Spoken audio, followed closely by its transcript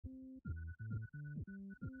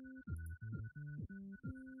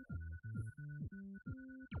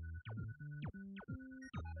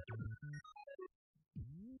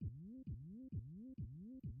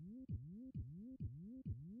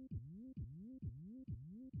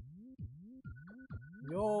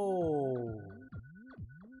Yo!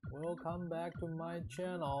 Welcome back to my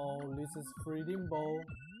channel. This is Freedimbo.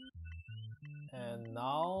 And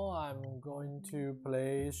now I'm going to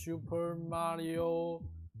play Super Mario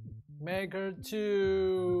Maker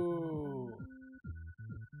 2.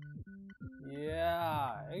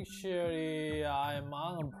 Yeah, actually I'm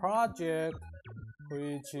on a project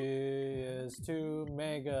which is to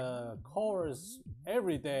make a course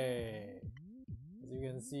every day. As you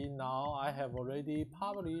can see now, I have already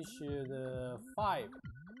published five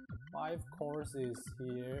courses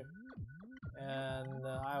here, and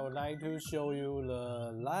I would like to show you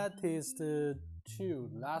the last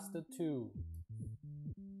two.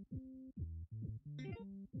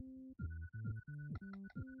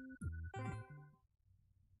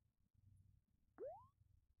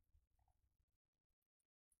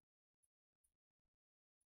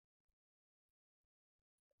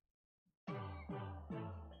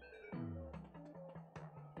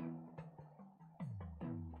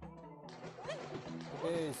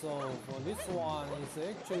 Okay, so for this one, it's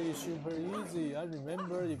actually super easy. I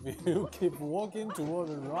remember if you keep walking toward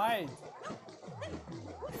the right,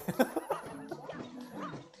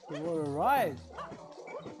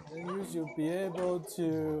 then you should be able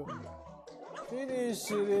to finish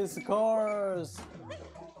this course.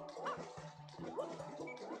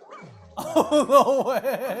 Oh, no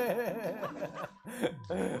way!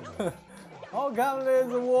 How come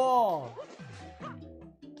there's a wall?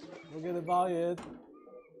 Forget about it.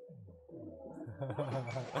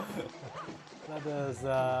 Let us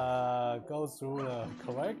go through the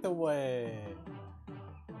correct way.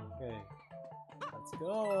 Okay, let's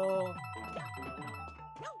go.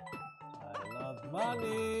 I love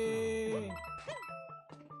money.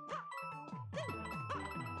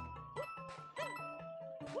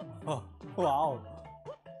 Oh, wow.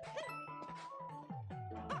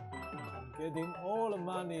 I'm getting all the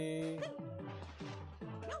money.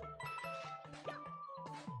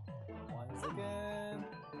 Once again.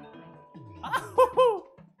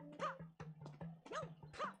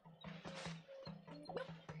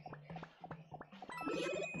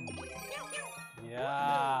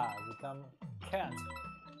 Yeah, become cat.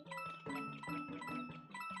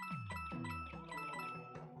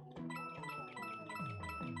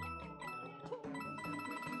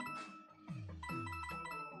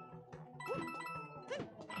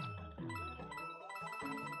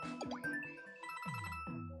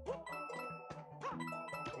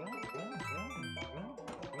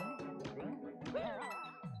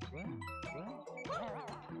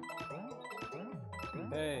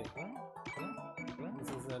 Okay, this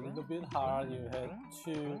is a little bit hard. You have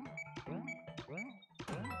to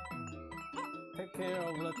take care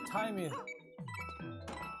of the timing,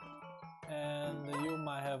 and you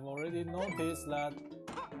might have already noticed that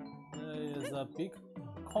there is a big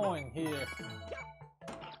coin here.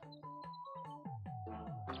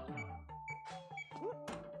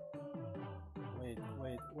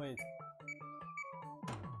 Wait.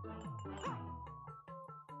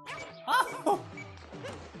 Ah!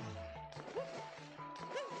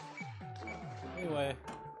 Anyway,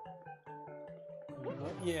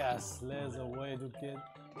 yes, there's a way to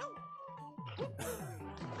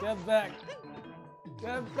get back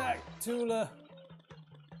to the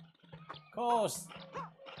course.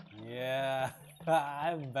 Yeah,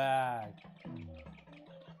 I'm back.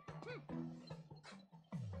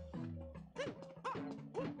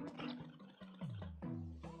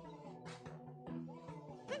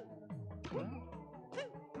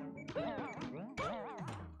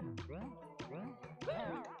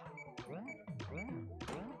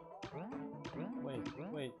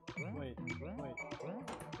 Wait.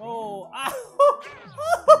 Oh,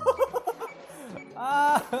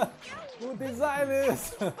 who designed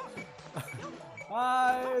this?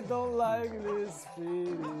 I don't like this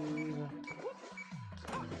feeling.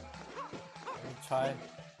 Let me try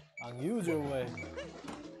unusual way.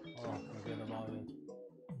 Oh, forget about it.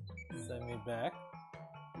 Send me back.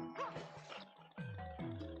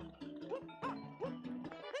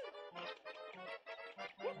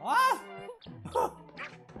 Ah!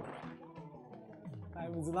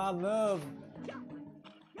 Time is not enough.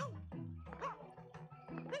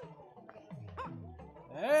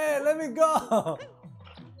 Hey, let me go!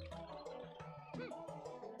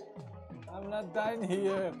 I'm not dying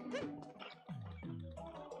here.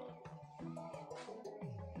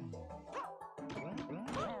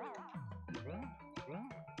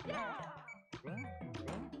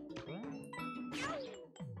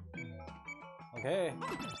 Okay.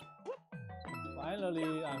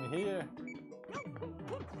 Finally, I'm here.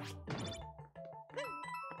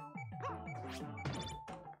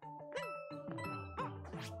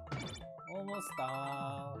 almost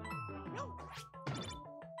done.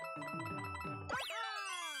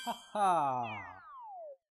 Haha!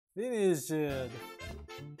 Finish it!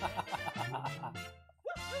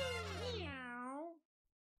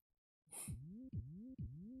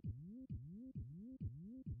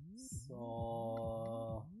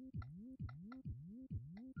 So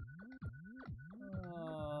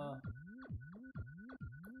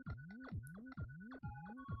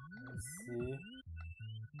let's see.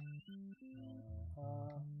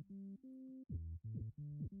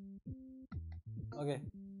 Okay,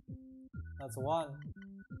 that's one.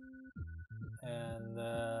 And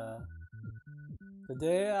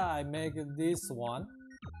today I make this one,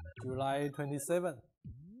 July 27.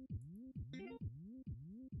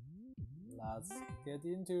 Let's get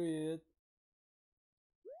into it.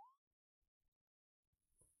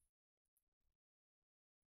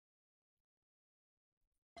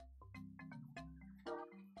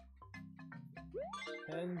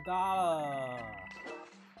 $10.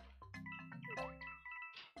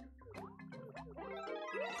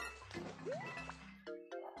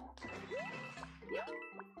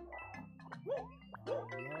 I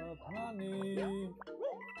love money.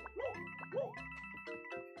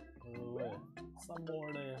 Oh wait, some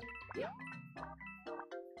more there.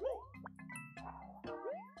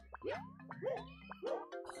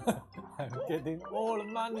 I'm getting all the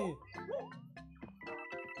money.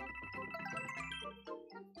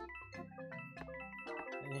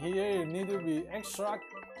 And here you need to be extra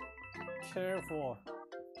careful,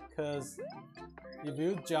 because if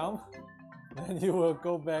you jump, then you will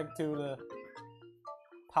go back to the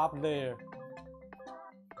top layer.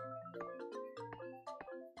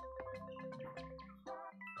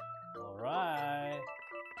 Alright,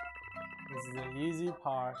 this is the easy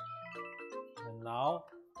part. And now,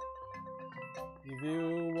 if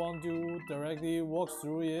you want to directly walk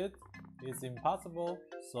through it, it's impossible.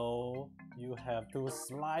 So you have to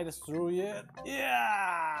slide through it.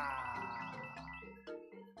 Yeah!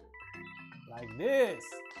 Like this.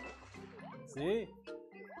 See?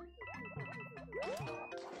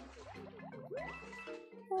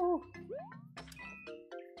 Woo.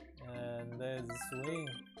 And there's a swing.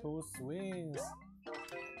 2 swings.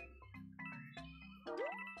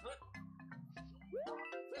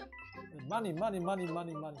 Money, money, money,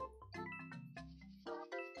 money, money.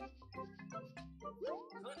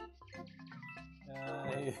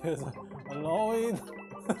 Here's allowing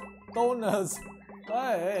donuts.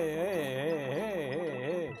 Hey, hey, hey,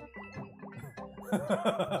 hey, hey, hey.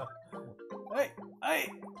 Hey, hey.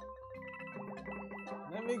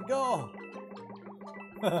 Let me go.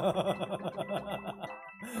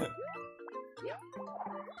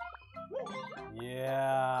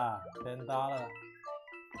 Yeah, $10.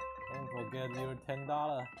 Don't forget your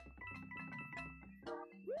 $10.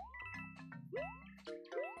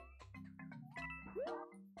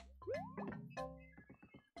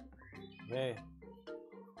 Okay,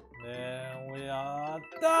 then we are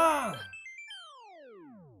done.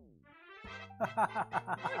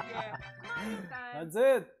 That's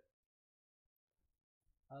it.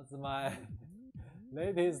 That's my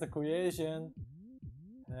latest creation.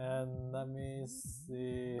 And let me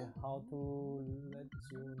see how to let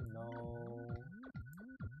you know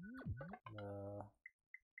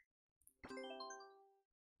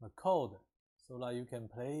the code so that you can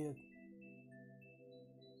play it.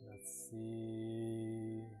 Let's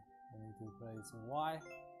see. I need to press Y.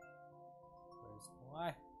 Press Y.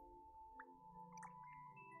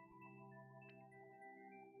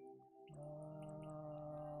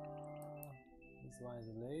 This one is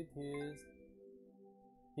the latest.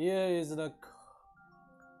 Here is the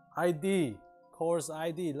ID, course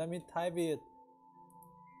ID. Let me type it.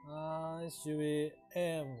 It should be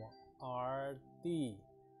MRD.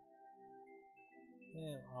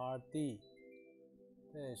 MRD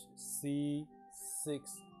C6Q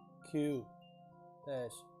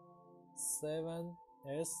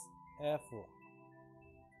 7SF.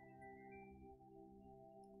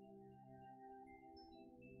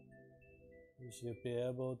 You should be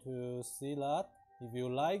able to see that. If you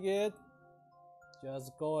like it,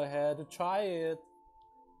 just go ahead to try it.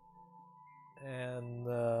 And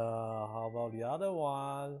how about the other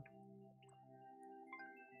one?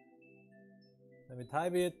 Let me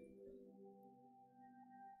type it.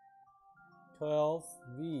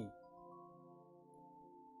 12V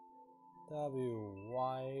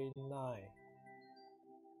WY9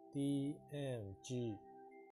 DMG